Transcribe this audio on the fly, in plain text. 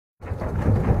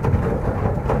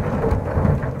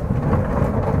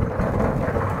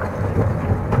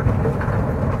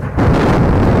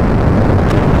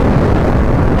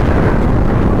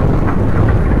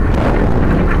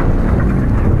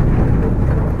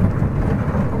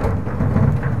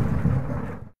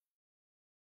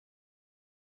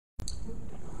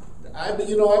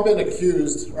I've been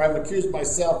accused, or I've accused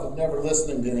myself of never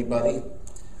listening to anybody,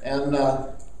 and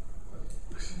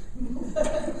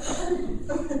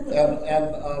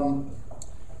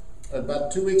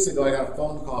about 2 weeks ago, I got a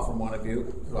phone call from one of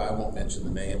you, who I won't mention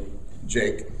the name,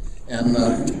 Jake, and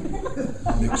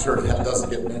make sure that doesn't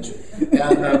get mentioned.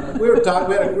 And we had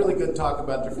a really good talk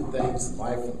about different things,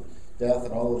 life and death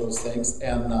and all of those things.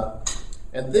 And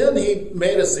then he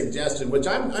made a suggestion, which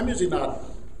I'm usually not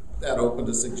that open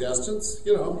to suggestions,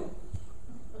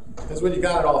 because when you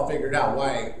got it all figured out,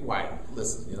 why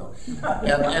listen,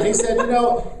 And he said,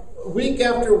 week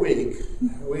after week,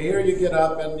 we hear you get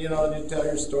up and, and you tell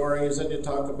your stories and you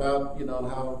talk about,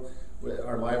 how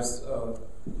our lives,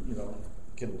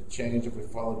 can change if we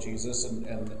follow Jesus,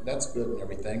 and that's good and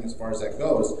everything as far as that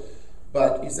goes.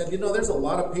 But he said, there's a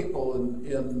lot of people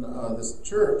in this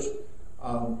church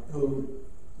who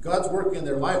God's working in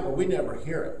their life, but we never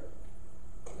hear it.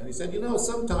 And he said,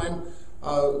 sometime,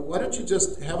 why don't you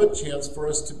just have a chance for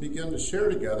us to begin to share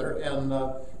together and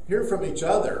hear from each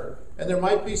other, and there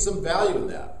might be some value in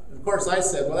that. And of course, I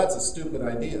said, well, that's a stupid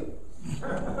idea.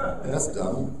 That's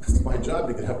dumb. It's my job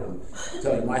to get up and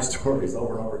tell you my stories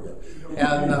over and over again.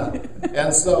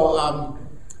 And so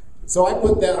I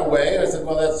put that away. I said,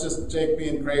 well, that's just Jake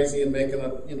being crazy and making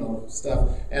up, stuff.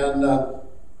 And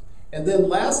then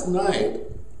last night,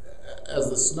 as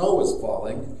the snow was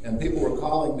falling, and people were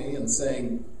calling me and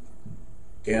saying,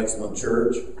 canceling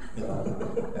church,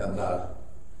 and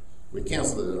we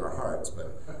canceled it in our hearts,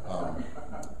 but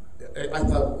I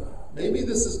thought, maybe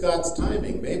this is God's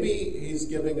timing. Maybe he's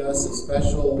giving us a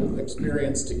special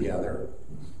experience together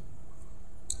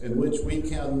in which we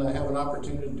can have an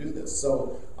opportunity to do this.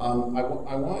 So I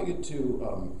want you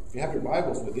to, if you have your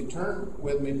Bibles with you, turn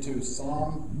with me to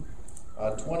Psalm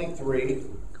 23.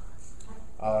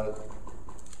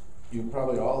 You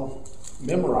probably all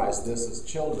memorized this as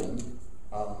children,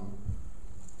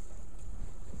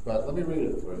 but let me read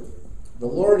it for you. The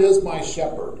Lord is my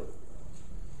shepherd.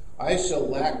 I shall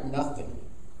lack nothing.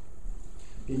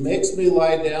 He makes me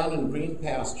lie down in green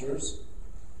pastures.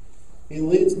 He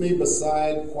leads me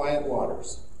beside quiet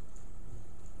waters.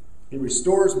 He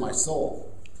restores my soul.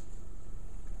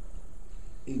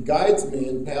 He guides me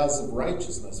in paths of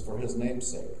righteousness for his name's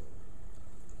sake.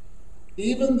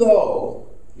 Even though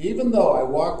I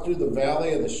walk through the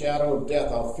valley of the shadow of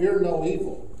death, I'll fear no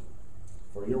evil,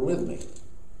 for you're with me.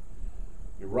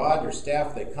 Your rod, your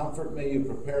staff, they comfort me. You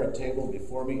prepare a table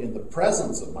before me in the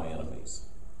presence of my enemies.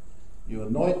 You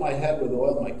anoint my head with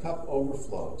oil, my cup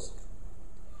overflows.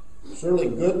 Surely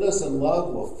goodness and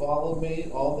love will follow me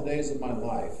all the days of my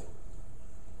life,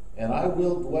 and I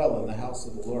will dwell in the house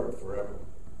of the Lord forever.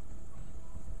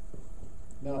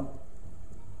 Now,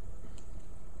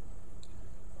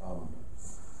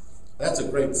 that's a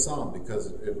great psalm because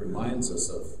it reminds us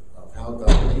of how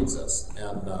God leads us.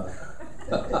 And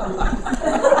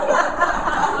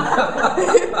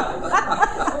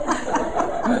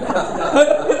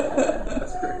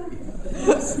that's great.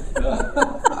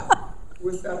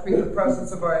 Would that be the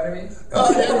presence of our enemies? In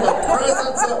the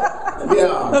presence of,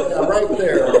 right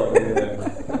there.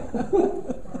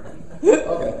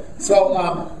 Okay, so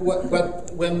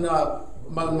when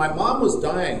my mom was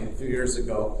dying a few years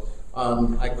ago,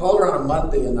 I called her on a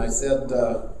Monday and I said,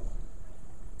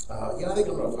 I think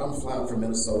I'm flying from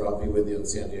Minnesota. I'll be with you in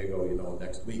San Diego,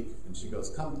 next week. And she goes,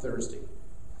 come Thursday.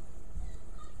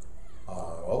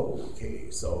 Okay,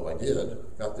 so I did.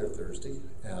 Got there Thursday,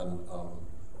 and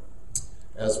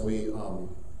as I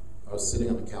was sitting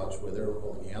on the couch with her,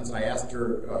 holding hands, and I asked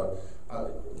her,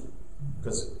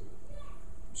 because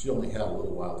she only had a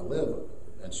little while to live,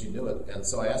 and she knew it, and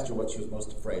so I asked her what she was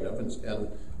most afraid of, and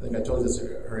I think I told you this,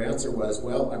 her answer was,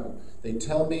 well, they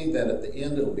tell me that at the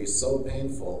end it'll be so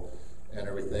painful and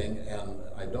everything, and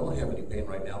I don't have any pain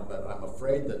right now, but I'm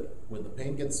afraid that when the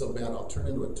pain gets so bad, I'll turn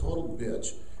into a total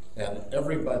bitch, and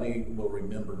everybody will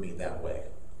remember me that way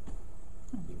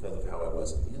because of how I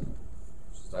was at the end.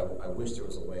 So I wish there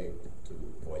was a way to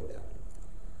avoid that.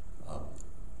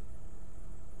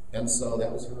 And so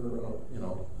that was her,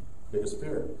 biggest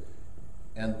fear.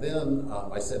 And then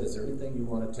I said, is there anything you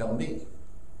want to tell me?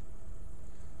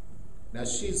 Now,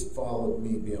 she's followed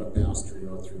me being a pastor,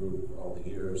 through all the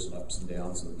years and ups and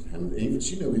downs, and even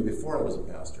she knew me before I was a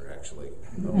pastor, actually.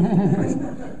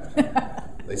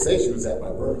 They say she was at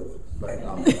my birth, but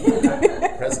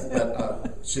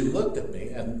she looked at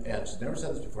me, and she's never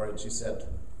said this before, and she said,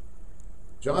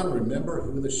 John, remember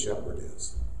who the shepherd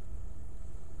is.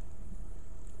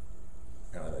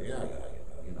 And I thought, yeah.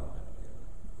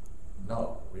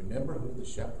 No, remember who the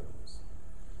shepherd is.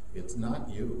 It's not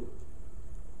you.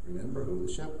 Remember who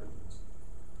the shepherd is.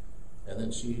 And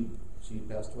then she she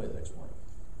passed away the next morning.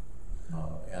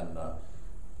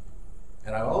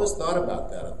 And I always thought about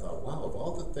that. I thought, wow, of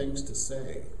all the things to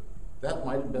say, that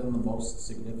might have been the most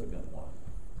significant one.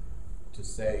 To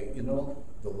say, you know,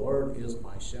 the Lord is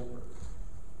my shepherd.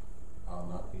 I'll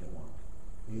not be in want.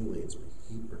 He leads me.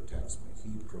 He protects me.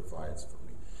 He provides for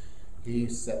me. He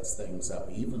sets things up,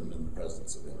 even in the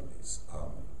presence of enemies.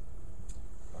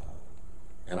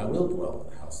 And I will dwell in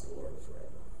the house of the Lord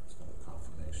forever. It's kind of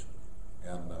confirmation.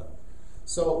 And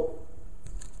so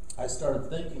I started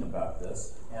thinking about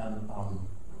this, and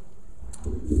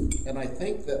I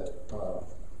think that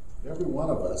every one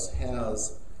of us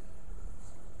has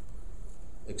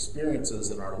experiences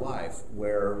in our life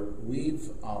where we've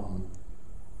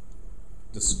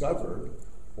discovered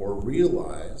or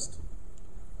realized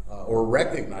or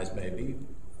recognized maybe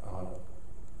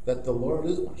that the Lord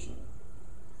is my shepherd,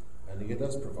 and He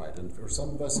does provide. And for some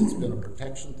of us it's been a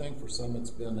protection thing, for some it's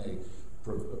been a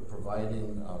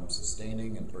providing,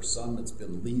 sustaining, and for some it's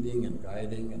been leading and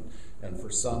guiding, and for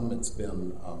some it's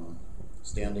been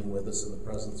standing with us in the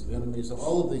presence of enemies. So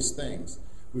all of these things,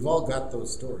 we've all got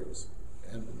those stories.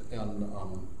 And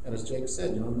as Jake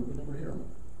said, you know, we never hear them.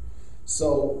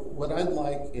 So what I'd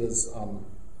like is,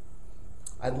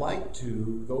 I'd like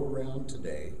to go around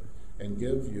today and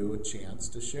give you a chance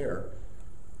to share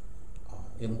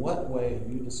in what way have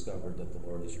you discovered that the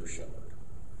Lord is your shepherd?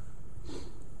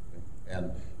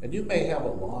 And you may have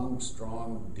a long,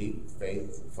 strong, deep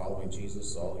faith following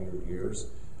Jesus all your years.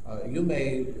 You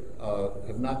may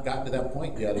have not gotten to that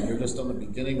point yet, and you're just on the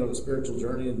beginning of a spiritual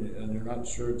journey, and you're not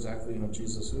sure exactly, you know,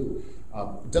 Jesus who.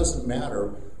 It doesn't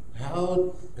matter.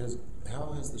 How has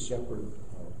the shepherd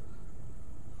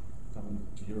come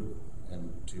to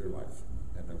your life?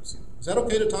 I've never seen it. Is that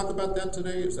okay to talk about that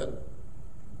today? Is that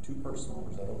too personal,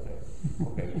 or is that okay?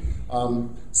 Okay.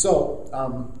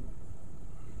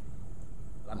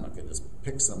 I'm not going to just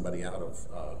pick somebody out of.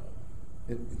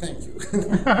 Thank you.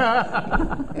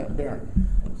 Yeah, Baron,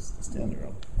 I'll just stand here.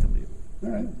 I'll come to you.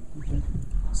 All right. Okay.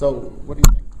 So, what do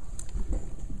you think?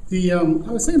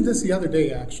 I was saying this the other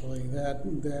day, actually, that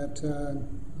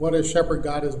what a shepherd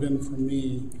God has been for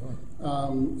me,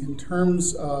 in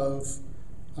terms of,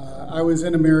 I was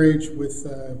in a marriage with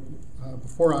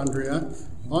before Andrea,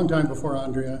 a long time before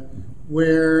Andrea,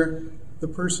 where the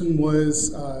person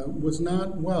was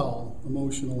not well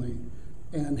emotionally,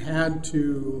 and had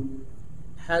to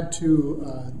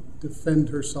defend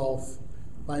herself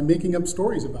by making up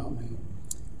stories about me.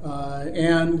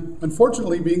 And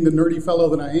unfortunately, being the nerdy fellow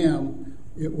that I am,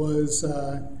 it's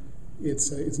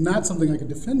not something I could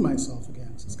defend myself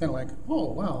against. It's kind of like,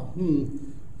 oh wow,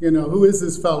 who is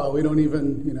this fellow? We don't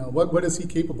even, what is he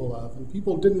capable of? And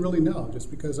people didn't really know, just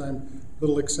because I'm a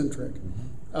little eccentric.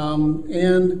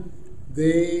 And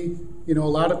they, a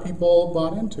lot of people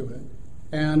bought into it,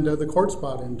 and the courts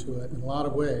bought into it in a lot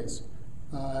of ways.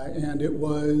 And it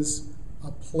was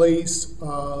a place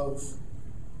of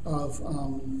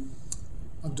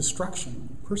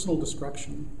destruction, personal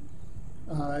destruction.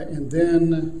 And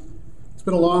then it's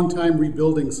been a long time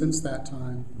rebuilding since that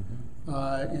time,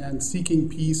 and seeking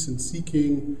peace and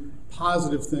seeking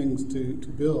positive things to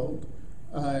build.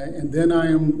 And then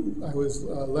I was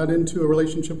led into a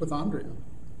relationship with Andrea.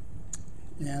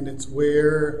 And it's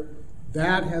where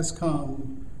that has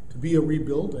come to be a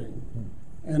rebuilding.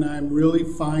 And I'm really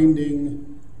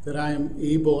finding that I'm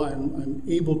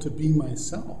able to be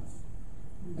myself.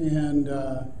 And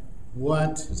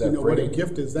what a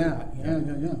gift is that? Yeah.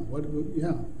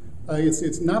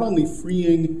 It's not only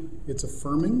freeing, it's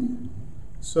affirming.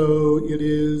 So it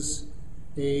is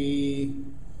a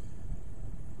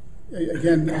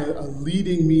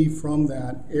leading me from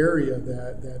that area,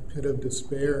 that pit of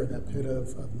despair, that pit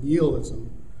of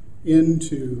nihilism,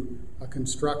 into a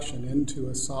construction, into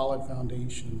a solid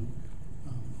foundation.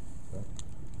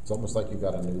 It's almost like you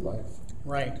got a new life.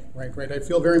 Right. I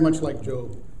feel very much like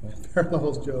Job.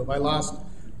 Parallels Job. I lost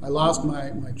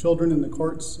my children in the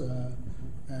courts,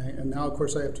 and now, of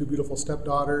course, I have two beautiful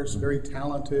stepdaughters, very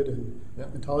talented and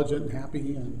intelligent and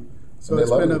happy, and so it's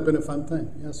been a fun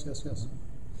thing. Yes.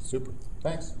 Super.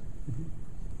 Thanks. Mm-hmm.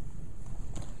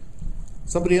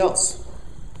 Somebody else.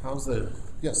 How's the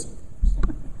yes?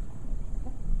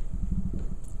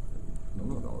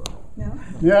 No. No?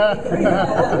 Yeah.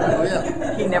 Oh,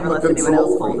 yeah. He never lets anyone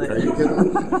else hold it. Are you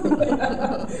kidding?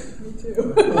 Me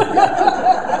too.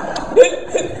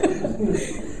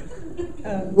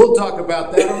 We'll talk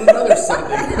about that on another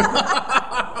Sunday.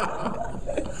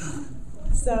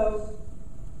 So,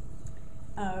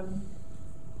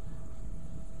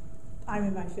 I'm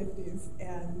in my 50s,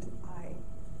 and I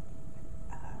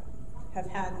have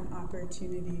had an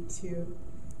opportunity to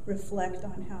reflect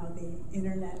on how the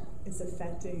internet is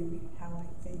affecting how I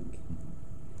think.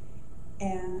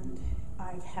 And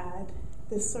I've had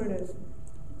this sort of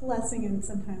blessing, and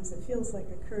sometimes it feels like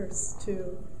a curse,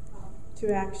 to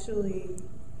actually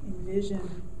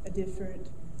envision a different,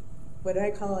 what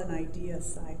I call an idea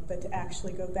site, but to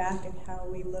actually go back at how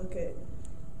we look at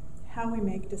how we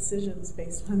make decisions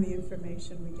based on the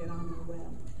information we get on the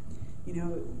web. You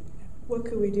know, what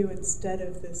could we do instead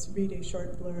of this read a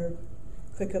short blurb,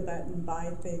 click a button,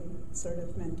 buy thing sort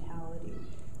of mentality,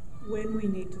 when we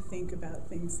need to think about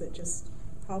things that just,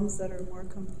 problems that are more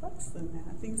complex than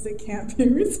that, things that can't be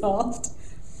resolved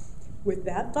with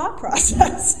that thought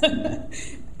process. And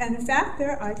in fact,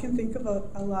 I can think of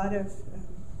a lot of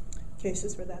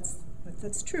cases where that's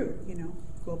true, you know,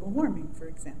 global warming, for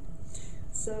example.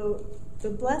 So the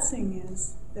blessing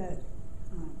is that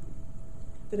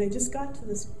I just got to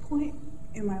this point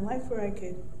in my life where I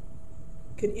could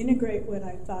integrate what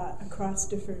I thought across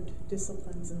different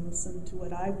disciplines and listen to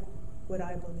what I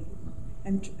believe,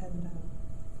 and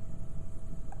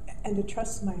to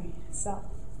trust myself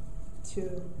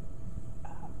to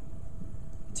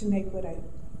make what I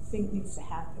think needs to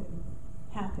happen,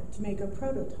 to make a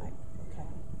prototype, okay?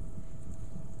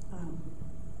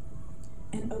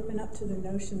 And open up to the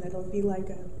notion that it'll be like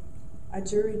a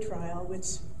jury trial,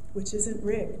 which isn't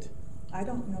rigged. I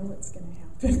don't know what's going to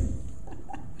happen.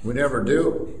 We never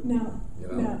do. No, You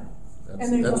know, no.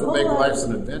 That's what makes life's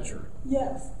an adventure.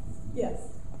 Yes, yes.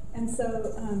 And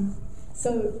so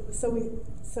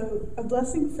a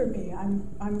blessing for me,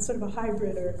 I'm sort of a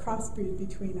hybrid or a crossbreed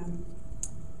between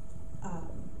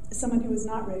someone who was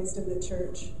not raised in the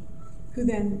church, who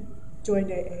then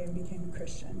joined AA and became a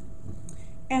Christian,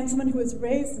 and someone who was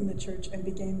raised in the church and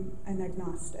became an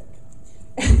agnostic.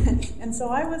 And so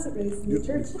I wasn't raised in the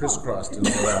church. Crisscrossed and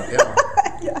all that, yeah.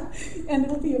 Yeah, and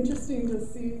it'll be interesting to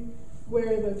see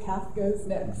where the path goes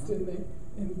next in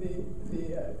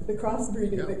the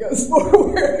crossbreeding that goes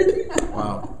forward.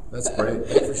 Wow, that's great.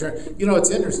 Thanks for sharing. You know, it's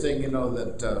interesting, you know,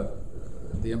 that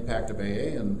the impact of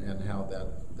AA and how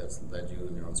that's led you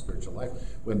in your own spiritual life.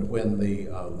 When the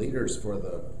leaders for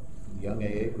the young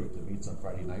AA group that meets on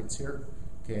Friday nights here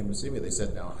came to see me, they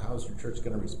said, "Now, how's your church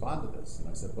going to respond to this?" And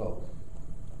I said, "Well,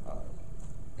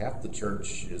 half the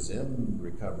church is in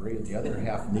recovery and the other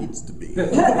half needs to be." So I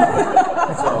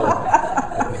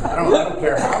don't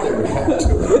care how they react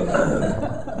to it.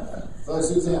 So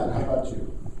Suzanne, how about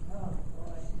you?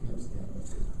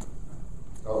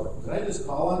 Oh, did I just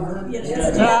call on her?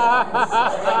 Yes.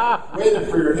 Waiting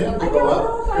for him to go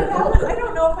up. I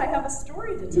don't know if I have a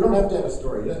story to tell. You don't have to have a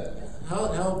story.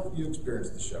 How you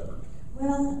experienced the shepherd?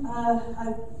 Well,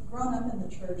 I've grown up in the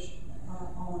church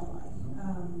all my life.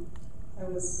 I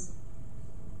was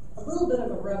a little bit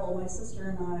of a rebel. My sister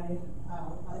and I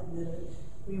admit it,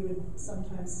 we would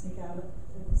sometimes sneak out of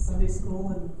Sunday school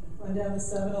and run down to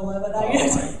 7-Eleven. Oh my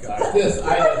gosh,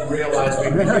 I didn't realize we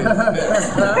could do this.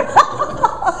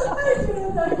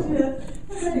 I did.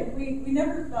 But we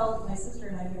never felt, my sister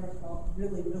and I never felt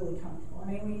really, really comfortable. I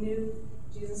mean, we knew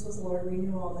Jesus was Lord, we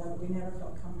knew all that, but we never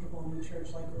felt comfortable in the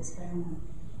church like it was family.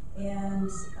 And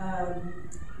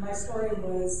my story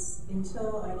was,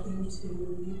 until I came to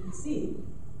UPC,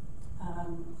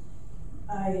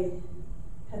 I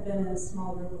had been in a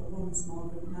small group, a women's small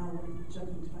group, now I'm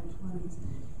jumping to my 20s.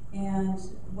 And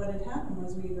what had happened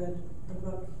was we read the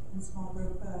book in small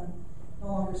group, No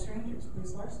Longer Strangers,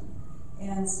 Bruce Larson.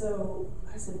 And so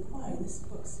I said, boy, this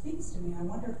book speaks to me. I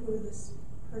wonder who this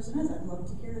person is. I'd love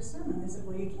to hear his sermon. They said,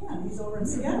 well, you can. He's over in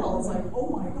Seattle. It's like, oh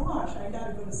my gosh, I got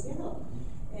to go to Seattle.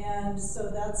 And so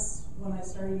that's when I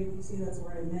started UPC. That's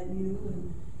where I met you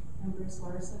and Bruce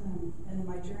Larson. And in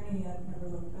my journey, I've never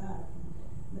looked back.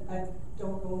 I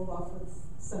don't go off with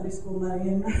Sunday school money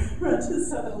and run to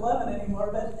 7-Eleven anymore.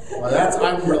 But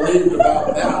I'm relieved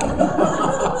about that.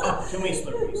 Too many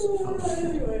Slurpees.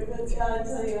 Anyway, but I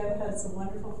tell you, I've had some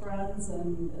wonderful friends,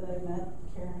 and I met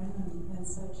Karen and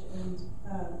such, and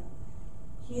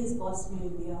he has blessed me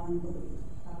beyond belief.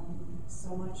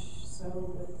 So much so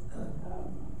with my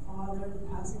father, the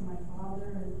passing of my father,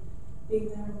 and being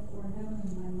there for him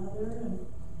and my mother,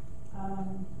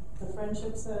 and the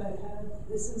friendships that I've had.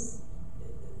 This is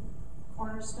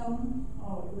Cornerstone.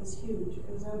 Oh, it was huge. It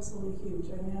was absolutely huge.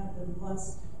 I mean, I've been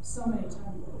blessed so many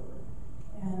times over.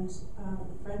 And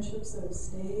the friendships that have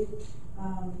stayed,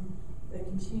 that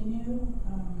continue,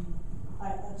 I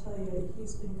tell you,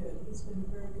 he's been good. He's been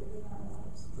very good in our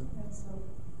lives. And so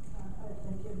I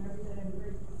thank him every day. I'm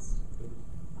very blessed.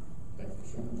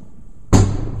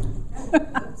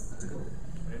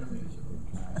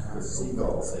 The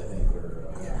seagulls, I think, are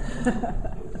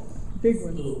Big A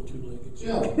one. little two-legged.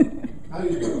 Jill, how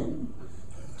you doing?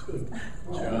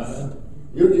 John?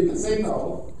 You can say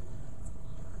no.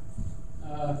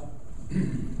 All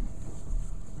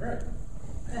right.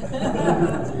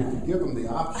 You give them the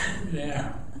option.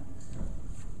 Yeah.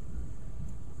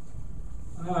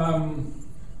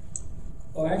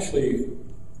 Well, actually,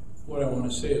 what I want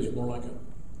to say is more like a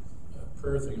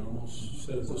prayer thing. I almost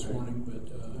said it this morning, but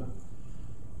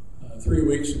 3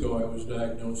 weeks ago I was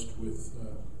diagnosed with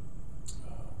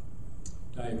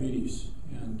diabetes,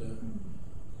 and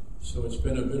so it's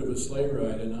been a bit of a sleigh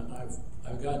ride, and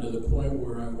I've gotten to the point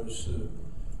where I was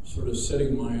sort of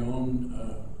setting my own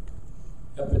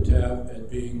epitaph at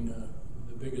being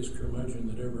the biggest curmudgeon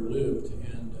that ever lived,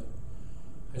 and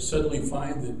I suddenly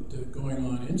find that going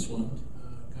on insulin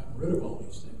gotten rid of all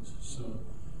these things. So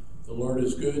the Lord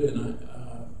is good, and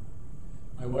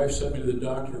my wife sent me to the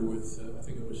doctor with I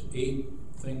think it was 8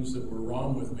 things that were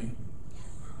wrong with me,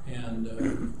 and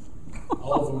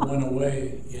all of them went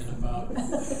away in about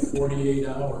 48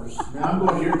 hours. Now I'm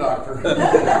going to your doctor. I'm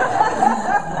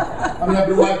going to have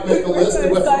your wife make a list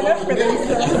of what's wrong with me.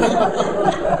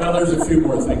 Well, there's a few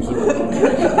more things that are wrong.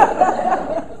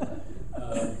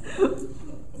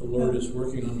 The Lord is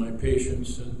working on my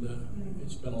patience, and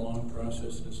it's been a long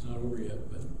process, and it's not over yet.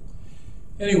 But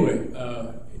anyway,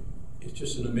 it's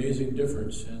just an amazing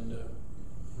difference, and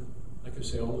like I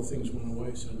say, all the things went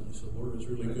away suddenly. So the Lord is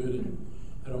really good, and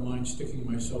I don't mind sticking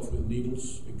myself with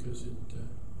needles because the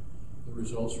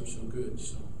results are so good.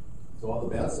 So all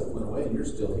the bad stuff went away, and you're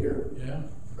still here. yeah.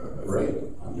 Great.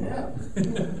 I'm glad.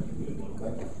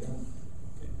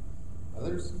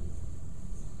 Others?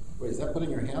 Wait, is that putting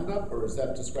your hand up, or is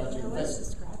that just scratching your That's face?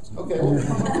 just scratching. Okay. Oh,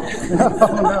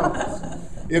 no.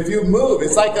 If you move,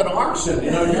 it's like an auction.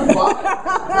 You know, you bought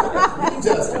it. You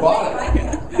just bought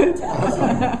it.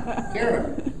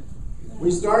 Karen,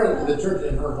 we started the church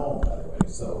in her home, by the way.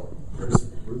 So there's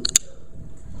roots there.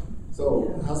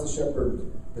 So how's the shepherd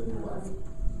been your life?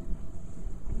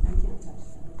 I can't touch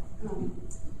that.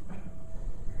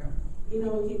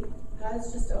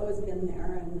 God's just always been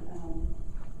there, and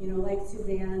like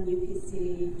Suzanne,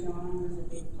 UPC, John was a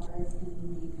big part in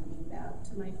me coming back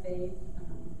to my faith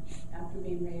after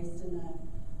being raised in a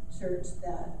church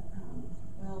that,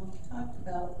 talked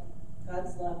about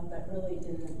God's love, but really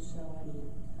didn't show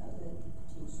any of it,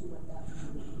 teach you what that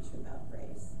meant, teach you about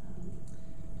grace.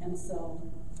 And so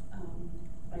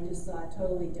I just saw a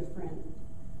totally different.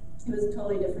 It was a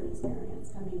totally different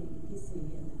experience coming to UPC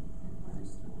and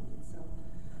Cornerstone. And so,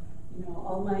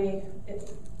 all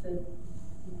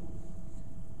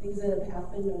things that have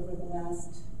happened over the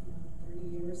last 30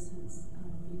 years since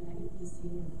being at UPC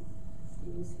and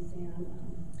meeting Suzanne,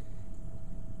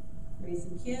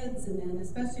 raising kids, and then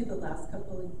especially the last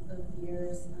couple of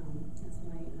years as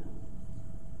my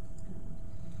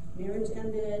marriage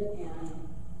ended, and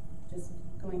just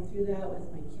going through that with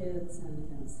my kids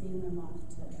and seeing them off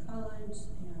to college,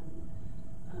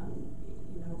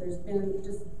 and there's been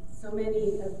just so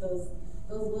many of those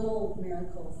little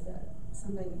miracles that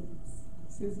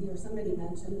Susie or somebody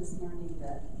mentioned this morning,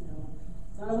 that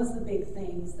it's not always the big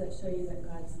things that show you that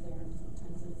God's there.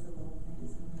 Sometimes it's the little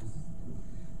things, and there's been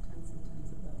tons and tons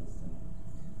of those. So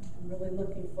I'm really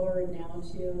looking forward now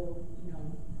to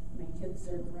my kids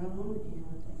are grown, and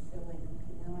I feel like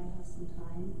okay, now I have some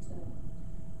time to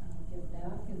give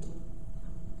back, and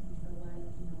looking for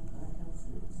what God has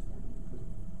next.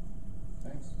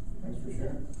 Thanks. Thanks for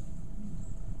sharing.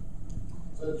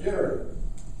 So Jared,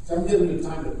 I'm giving you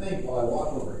time to think while I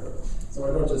walk over here, so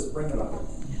I don't just spring it on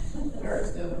you. Jared,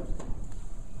 stand up.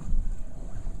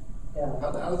 Yeah.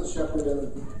 How does the shepherd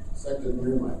intersect in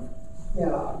your life?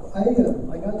 Yeah,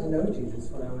 I got to know Jesus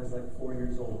when I was like 4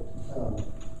 years old.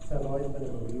 So I've always been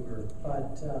a believer.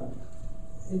 But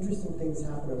interesting things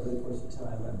happen over the course of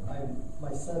time.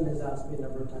 My son has asked me a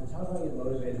number of times, how do I get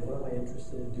motivated? What am I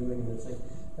interested in doing? And it's like,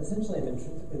 essentially I'm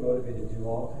intrinsically motivated to do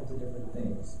all kinds of different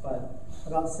things. But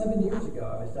about 7 years ago,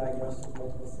 I was diagnosed with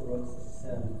multiple sclerosis,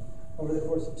 and over the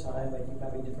course of time, I keep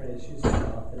having different issues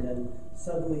come up, and then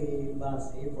suddenly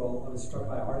last April, I was struck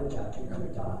by a heart attack and could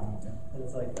have died. And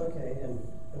it's like, okay, and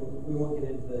we won't get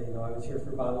into the, I was here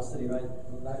for Bible study right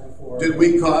before. Did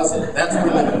we cause it? That's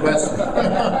really the question.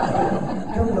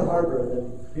 Come to the harbor,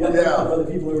 then be up for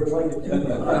the people who were trying to kill me.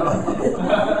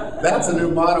 That's a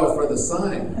new motto for the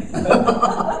sign.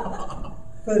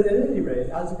 But at any rate,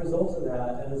 as a result of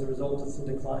that, and as a result of some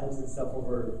declines and stuff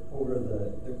over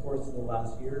the course of the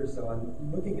last year or so, I'm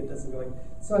looking at this and going,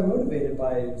 so I'm motivated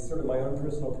by sort of my own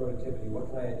personal productivity. What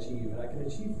can I achieve? And I can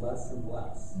achieve less and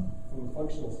less from a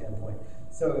functional standpoint.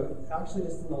 So actually,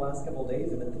 just in the last couple of days,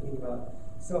 I've been thinking about,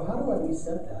 so how do I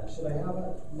reset that? Should I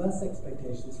have less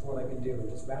expectations for what I can do and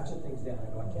just ratchet things down? I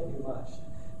go, I can't do much.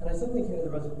 And I suddenly came to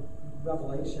the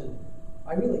revelation,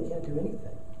 I really can't do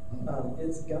anything.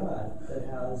 It's God that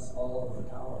has all of the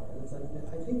power. And it's like,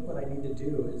 I think what I need to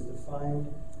do is to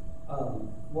find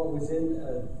what was in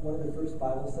one of the first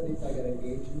Bible studies I got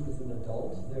engaged in as an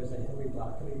adult. There's a Henry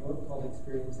Blackaby book called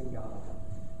Experiencing God.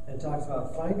 And it talks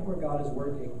about find where God is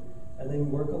working and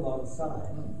then work alongside.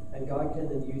 And God can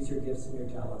then use your gifts and your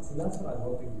talents. And that's what I'm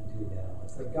hoping to do now.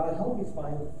 It's like, God, help me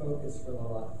find the focus for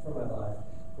my life,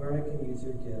 where I can use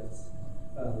your gifts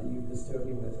that you've bestowed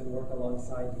me with and work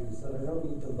alongside you, so that I don't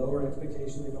need to lower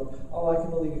expectations and go, oh, I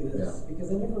can only do this,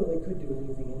 because I never really could do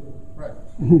anything anyway. Right.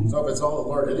 So if it's all the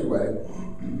Lord anyway,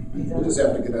 you just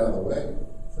have to get out of the way.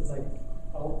 So it's like,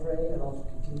 I'll pray and I'll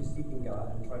continue seeking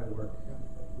God and try to work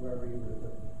wherever you would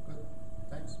put me. Good.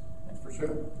 Thanks. Thanks for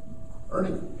sharing.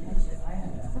 Ernie. Actually, I had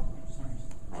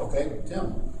a Okay,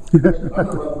 Tim. I'm going to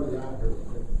run with you out here.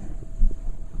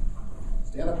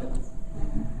 Stand up, Tim.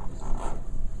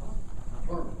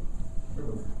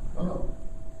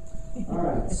 All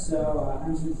right, so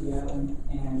I'm Timothy Allen,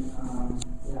 and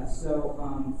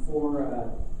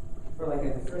for like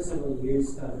the first several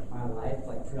years of my life,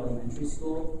 like through elementary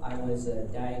school, I was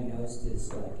diagnosed as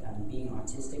being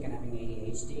autistic and having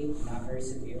ADHD, not very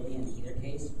severely in either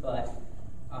case, but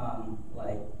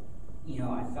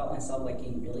I felt myself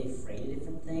getting really afraid of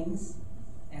different things,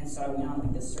 and so I went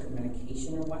on this certain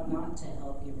medication or whatnot to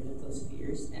help get rid of those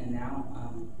fears, and now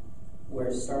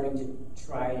we're starting to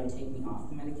try to take me off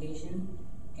the medication,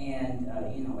 and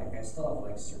I still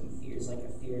have certain fears, like a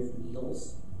fear of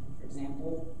needles, for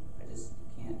example. I just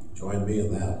can't. Join me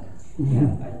in that.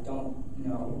 Yeah, I don't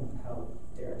know how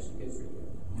they're actually good for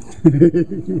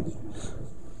you.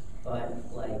 But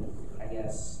I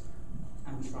guess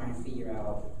I'm trying to figure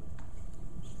out,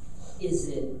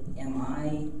 am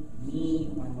I me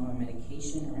when I'm on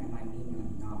medication, or am I me when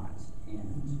I'm not?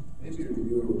 And maybe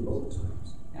you were both times.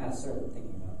 I was sort of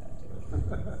thinking about that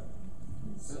too.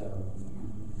 So,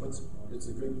 it's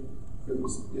a good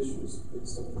issues, good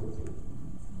stuff to go through.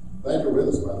 Glad you're with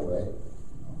us, by the way.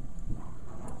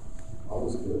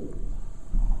 Always good.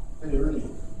 Hey, Ernie.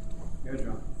 Yeah,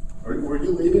 John. Were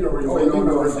you leaving, or were you waiting?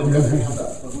 No. Did you have your hand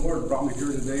up? The Lord brought me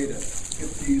here today to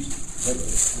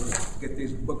get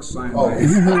these books signed Oh.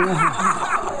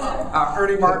 by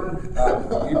Ernie Martin,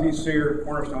 E.B. Sear,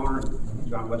 Cornerstone,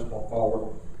 John Westfall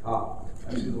follower.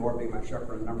 I see the Lord being my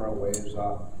shepherd in a number of ways. It's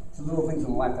the little things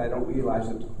in life that I don't realize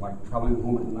it, like traveling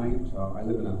home at night. I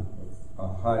live in a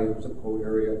high zip code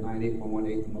area,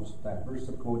 98118, the most diverse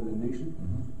zip code in the nation.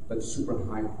 That's super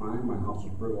high crime. My house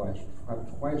was burglarized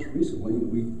twice recently.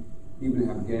 We even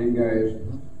have gang guys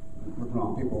ripping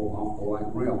off people off the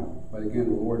light rail. But again,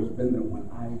 the Lord has been there when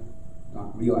I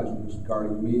not realizing He's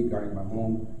guarding me, guarding my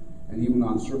home, and even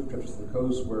on surf trips to the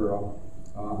coast where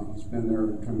He's been there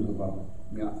in terms of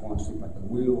me not falling asleep at the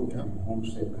wheel, home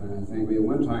safe kind of thing. But at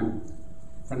one time,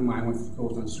 a friend of mine went to the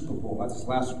coast on Super Bowl. That's his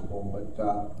last Super Bowl, but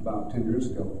about 10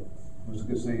 years ago. It was a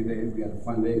good sunny day. We had a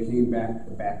fun day. Came back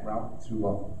the back route through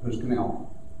Hood Canal,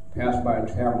 passed by a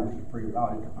tavern, which was pretty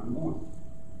rowdy, kept on going.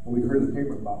 Well, we heard in the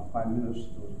paper about 5 minutes,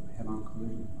 there was a head-on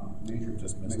collision. Major.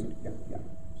 Just missed it. Yeah.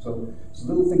 So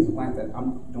little things like that I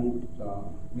don't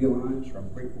realize, or I'm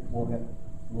grateful for that.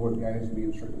 The Lord guides me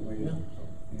in certain ways. Yeah. So,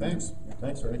 Thanks. Yeah.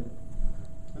 Thanks, Ernie.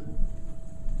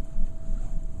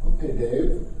 Okay,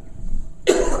 Dave.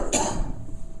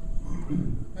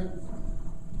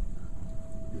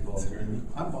 You're volunteering?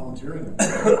 I'm volunteering.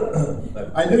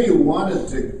 I knew you wanted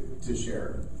to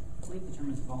share. I believe the term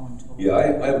is voluntold. Yeah,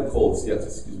 I have a cold. Yes,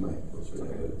 excuse my voice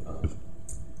right now.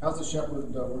 How's the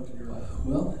shepherd worked in your life?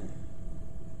 Well,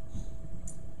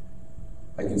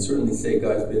 I can certainly say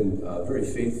God's been very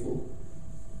faithful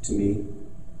to me,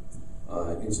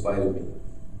 in spite of me.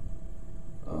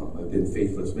 I've been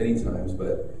faithless many times,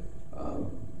 but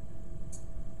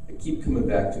I keep coming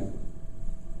back to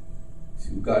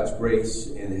God's grace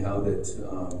and how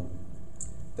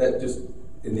that just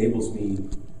enables me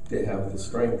to have the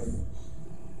strength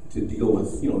to deal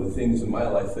with the things in my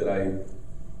life that I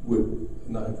would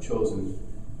not have chosen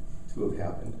to have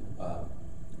happened.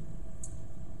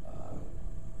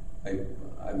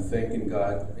 I'm thanking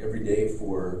God every day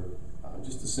for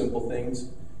just the simple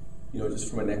things, just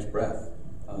for my next breath.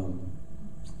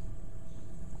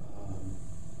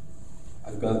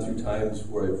 I've gone through times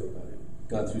where I've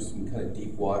gone through some kind of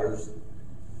deep waters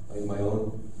in my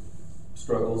own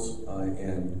struggles,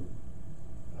 and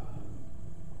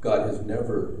God has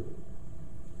never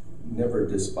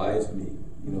despised me,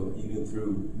 even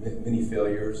through many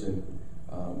failures and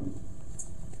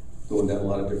going down a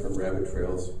lot of different rabbit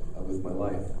trails with my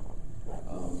life.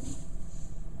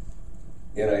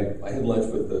 And I had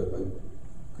lunch with a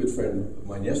good friend of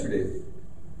mine yesterday,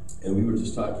 And we were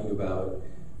just talking about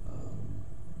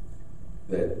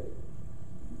that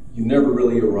you never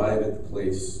really arrive at the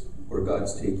place where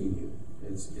God's taking you.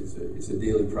 It's a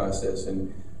daily process,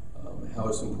 and how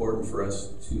it's important for us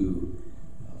to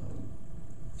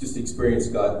just experience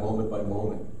God moment by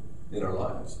moment in our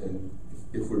lives. And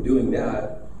if we're doing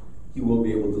that, He will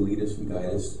be able to lead us and guide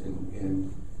us.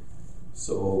 And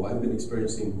so I've been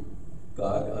experiencing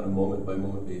God on a moment by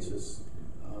moment basis.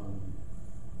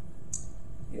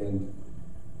 And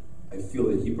I feel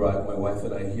that He brought my wife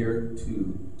and I here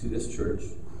to this church.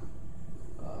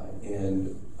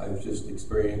 And I've just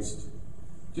experienced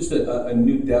just a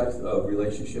new depth of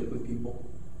relationship with people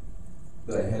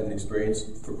that I hadn't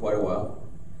experienced for quite a while.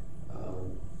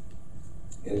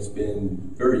 And it's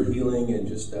been very healing and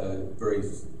just very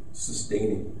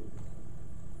sustaining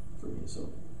for me. So,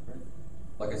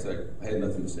 like I said, I had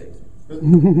nothing to say.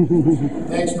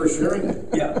 Thanks for sharing it.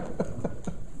 Yeah.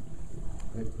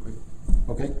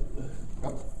 Okay.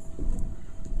 Yep.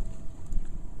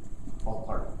 Paul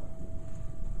Clark.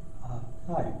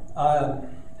 Hi.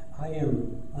 I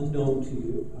am unknown to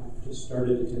you. I've just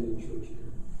started attending church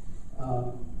here.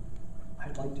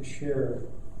 I'd like to share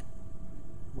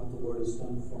what the Lord has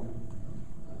done for me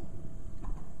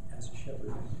as a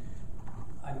shepherd.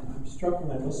 I'm struck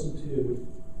when I listen to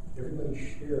everybody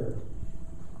share.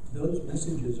 Those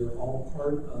messages are all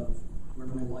part of where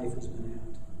my life has been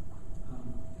at.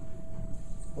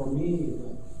 For me,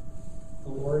 the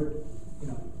Lord,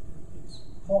 it's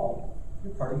Paul,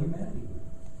 you're part of humanity.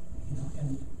 And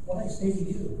what I say to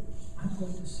you, I'm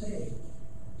going to say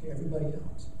to everybody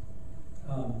else.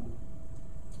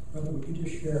 Brother, what you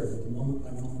just shared with the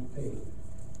moment-by-moment faith,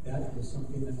 that is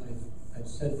something that I've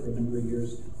said for a number of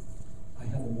years now. I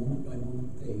have a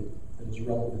moment-by-moment faith that is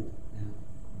relevant now.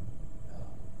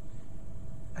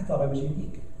 I thought I was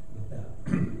unique with that.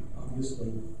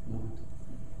 Obviously not.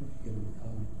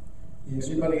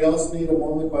 Anybody else need a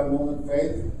moment by moment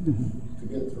faith to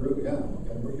get through? Yeah,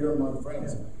 okay. You're among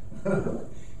friends.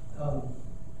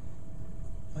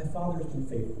 My father has been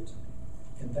faithful to me,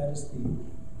 and that is the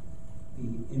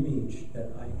image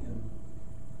that I am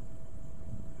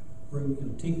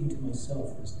taking to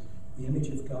myself is the image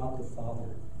of God the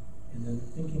Father, and then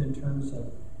thinking in terms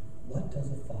of what does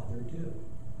a father do?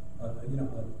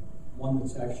 One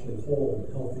that's actually whole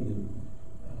and healthy and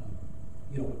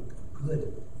a good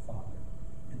father,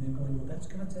 and then going, well, that's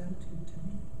God's attitude to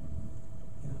me.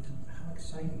 How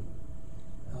exciting!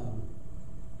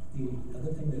 The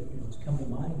other thing that has come to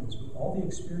mind is with all the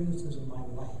experiences of my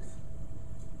life.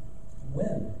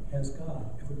 When has God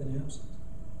ever been absent?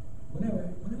 When have I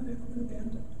ever been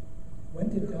abandoned? When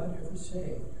did God ever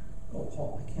say, "Oh,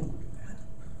 Paul, I can't look at that.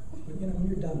 But when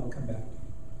you're done, I'll come back to you"?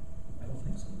 I don't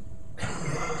think so. It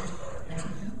just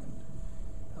hasn't happened.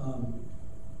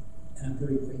 And I'm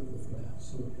very grateful for that.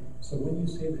 So when you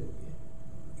say that,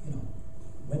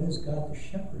 when is God the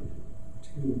shepherd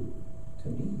to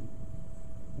me?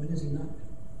 When is He not?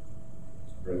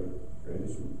 Great.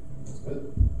 That's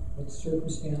good. What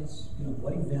circumstance?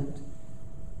 What event?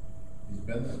 He's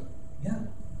been there. Yeah,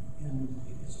 and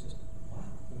it's just wow.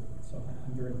 So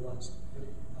I'm very blessed.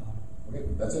 Okay,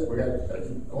 that's it. We got to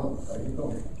keep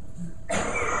going.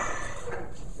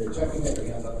 They're checking it.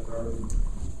 Hands up for everything.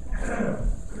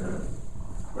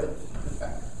 Right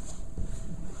back.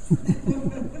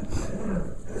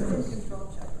 Control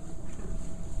check.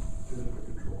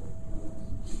 Control.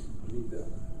 I need that.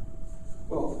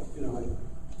 Well,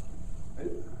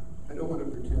 I don't want to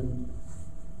pretend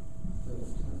that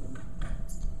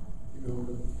the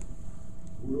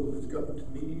world has gotten to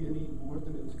me any more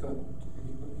than it's gotten to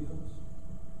anybody else.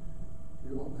 We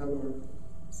all have our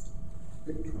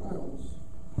big trials.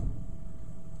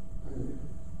 I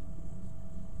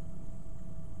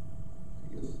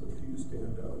guess a few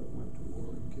stand out. Went to war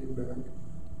and came back.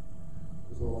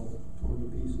 Was all torn to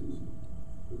pieces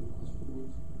in the hospitals.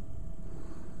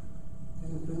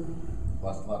 And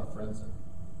Lost a lot of friends.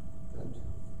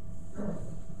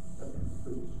 that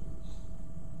hurts.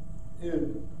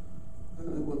 And at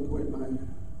one point, my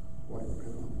wife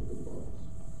ran off with a boss.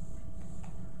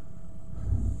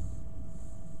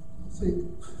 I'll say,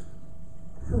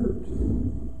 hurt.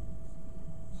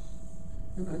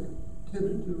 And I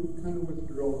tended to kind of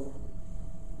withdraw.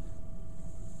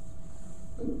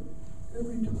 But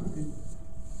every time,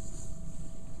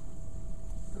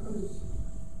 God has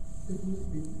been with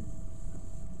me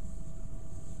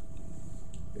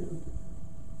and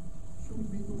showed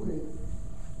me the way.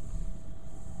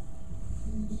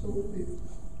 He's so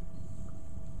faithful.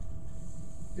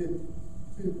 And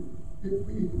if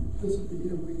we listen to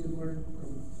Him, we can learn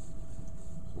from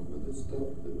some of the stuff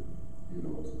that,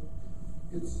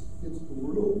 It's the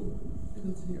world and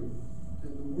it's him.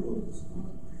 And the world is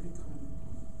not very kind.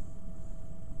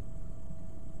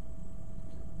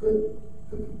 But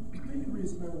the main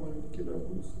reason I wanted to get up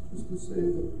was just to say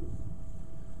that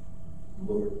the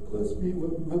Lord bless me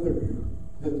with a mother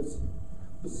that's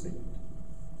a saint.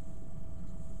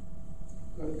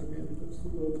 God commanded us to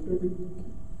love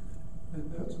everyone, and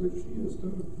that's what she has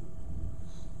done.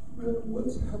 No matter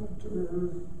what's happened to her,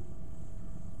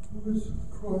 who's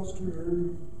crossed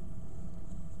her,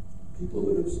 people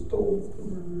that have stolen from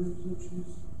her, that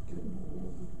she's getting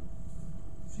old.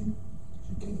 She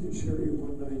came to Sherry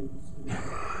one night and said,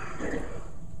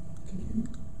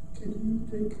 can you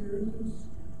take care of this?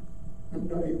 A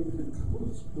knife and a couple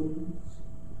of spoons.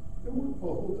 They weren't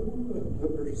all, they were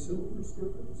leftover silver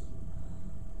servants.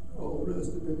 All the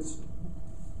rest of it.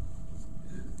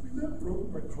 That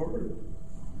broke my heart.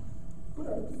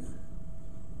 But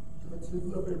God said,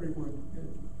 love everyone. And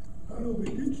not only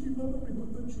did she love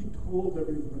everyone, but she told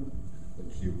everyone that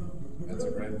she loved them. That's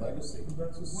a great legacy.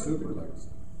 That's a super legacy.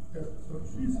 Yeah, so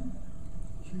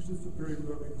she's just a very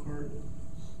loving heart.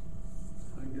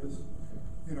 I guess,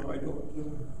 you know, I don't,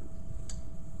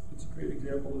 it's a great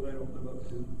example that I don't live up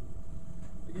to.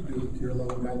 You do. You're a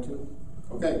loving guy too.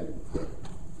 Okay.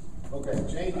 Okay,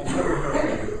 Jane, I've never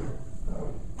heard of you.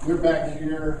 You're back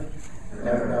here,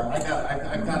 and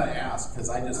I gotta ask because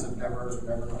I just have never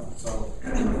known. So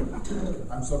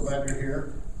I'm so glad you're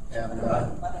here. And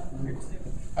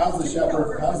how's the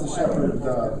shepherd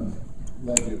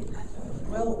led you?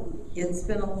 Well, it's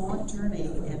been a long journey,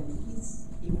 and he's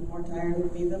even more tired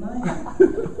of me than I am.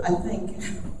 I think.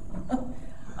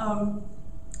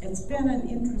 It's been an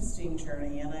interesting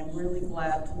journey, and I'm really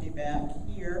glad to be back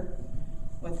here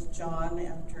with John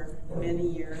after many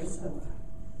years of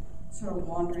sort of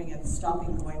wandering and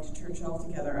stopping going to church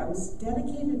altogether. I was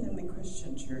dedicated in the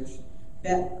Christian church,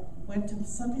 went to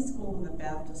Sunday school in the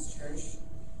Baptist church,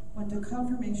 went to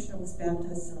confirmation, was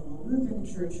baptized in a Lutheran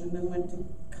church, and then went to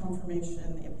confirmation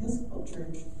in the Episcopal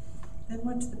church, then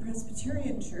went to the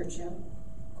Presbyterian church, and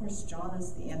of course John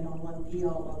is the end-all and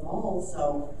be-all of all,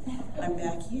 so I'm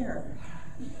back here.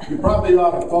 You probably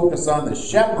ought to focus on the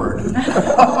shepherd.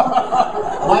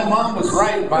 My mom was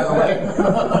right, by the way.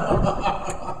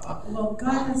 Well,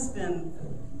 God has been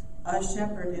a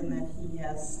shepherd in that he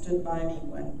has stood by me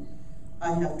when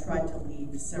I have tried to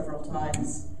leave several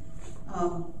times,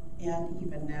 and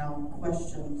even now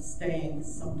question staying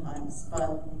sometimes.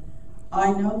 But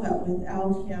I know that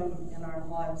without him in our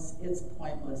lives, it's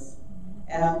pointless,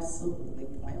 absolutely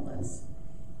pointless.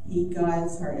 He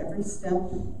guides our every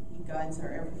step. He guides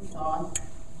our every thought.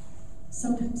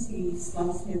 Sometimes he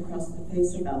slaps me across the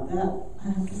face about that,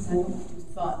 because I don't do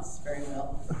thoughts very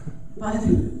well. But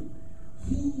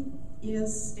he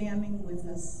is standing with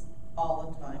us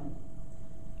all the time.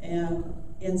 And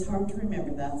it's hard to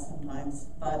remember that sometimes,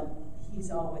 but he's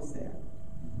always there.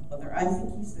 Whether I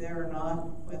think he's there or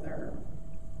not, whether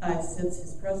I sense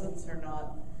his presence or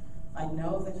not, I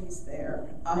know that he's there.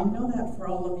 I know that for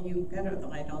all of you better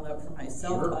than I know that for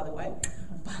myself, by the way.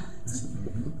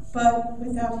 But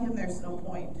without him, there's no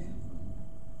point.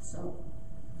 So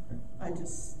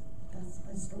that's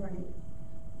my story.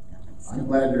 I'm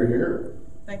glad you're here.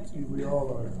 Thank you. We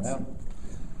all are. Yeah.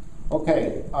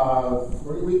 Okay,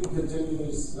 we can continue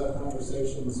these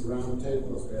conversations around the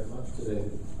table as we have lunch today.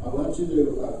 I want you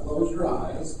to close your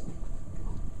eyes.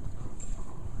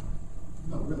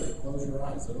 No, really, close your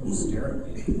eyes. Don't just stare at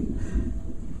me.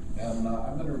 And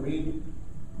I'm going to read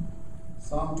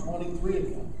Psalm 23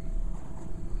 again.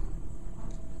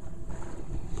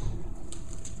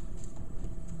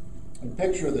 And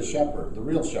picture the shepherd, the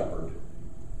real shepherd.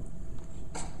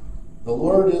 The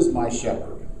Lord is my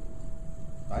shepherd.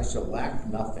 I shall lack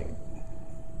nothing.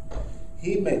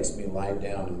 He makes me lie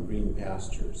down in green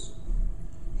pastures.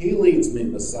 He leads me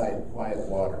beside quiet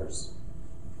waters.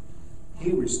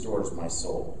 He restores my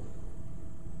soul.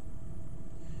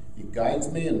 He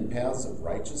guides me in paths of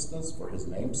righteousness for his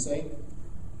name's sake.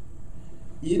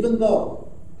 Even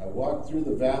though I walk through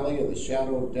the valley of the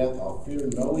shadow of death, I'll fear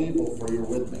no evil, for you're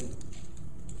with me.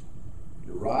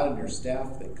 Your rod and your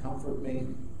staff, they comfort me.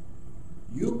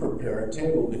 You prepare a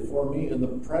table before me in the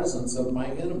presence of my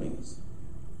enemies.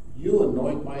 You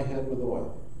anoint my head with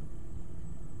oil.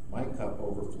 My cup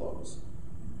overflows.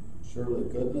 Surely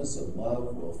goodness and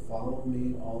love will follow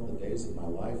me all the days of my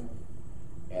life,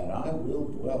 and I will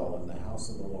dwell in the house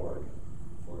of the Lord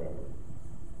forever.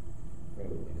 Pray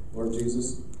with me. Lord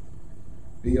Jesus,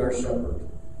 be our shepherd.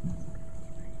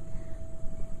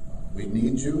 We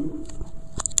need you.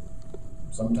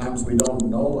 Sometimes we don't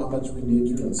know how much we need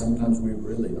you, and sometimes we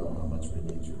really know how much we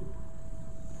need you.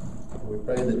 We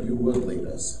pray that you would lead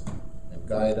us and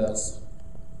guide us,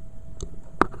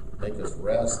 make us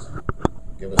rest,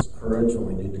 give us courage when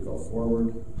we need to go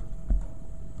forward,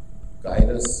 guide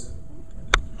us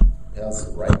in paths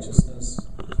of righteousness.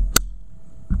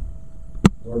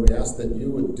 Lord, we ask that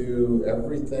you would do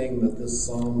everything that this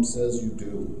psalm says you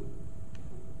do.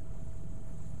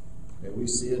 May we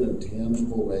see it in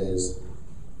tangible ways,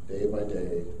 day by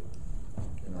day,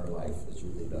 in our life as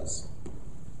you lead us.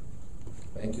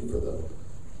 Thank you for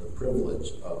the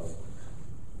privilege of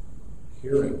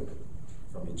hearing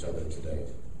from each other today,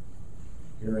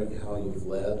 hearing how you've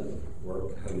led and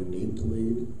worked, how you need to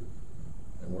lead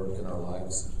and work in our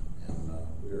lives. And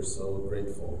we are so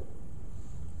grateful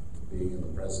to be in the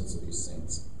presence of these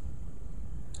saints.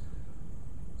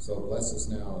 So bless us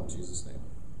now in Jesus' name.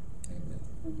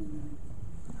 Amen.